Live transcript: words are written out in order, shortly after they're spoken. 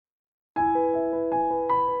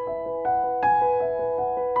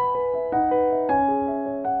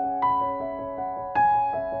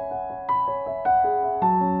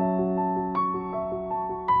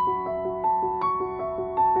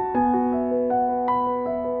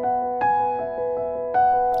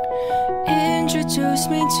introduced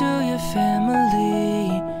me to your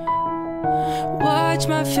family. Watch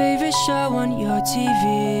my favorite show on your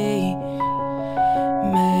TV.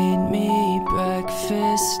 Made me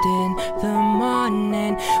breakfast in the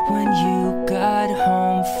morning when you got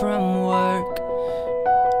home from work.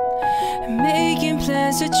 Making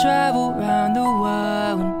plans to travel around the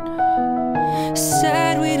world.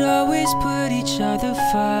 Said we'd always put each other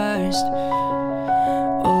first.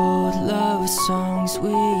 Old love songs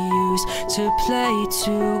we used to play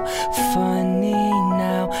too funny.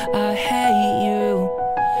 Now I hate you.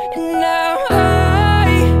 Now I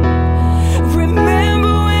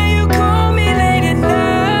remember when you called me late at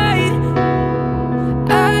night.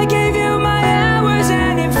 I gave you my hours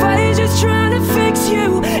and advice, just trying to fix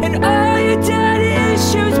you and all your daddy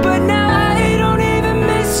issues. But now I don't even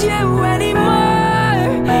miss you anymore.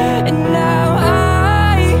 And now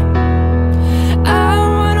I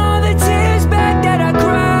want all the tears back that I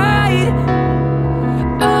cried.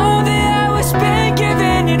 All that I was spent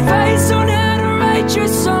giving advice on how to write your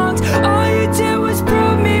songs. All you did was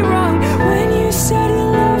prove me wrong. When you said you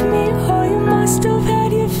loved me, oh, you must have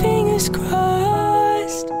had your fingers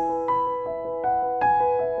crossed.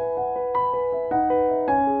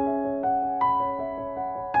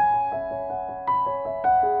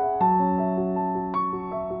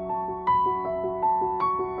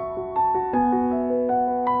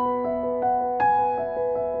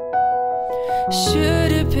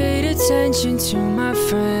 Should've paid attention to my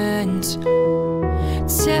friends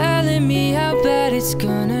telling me how bad it's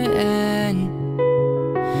gonna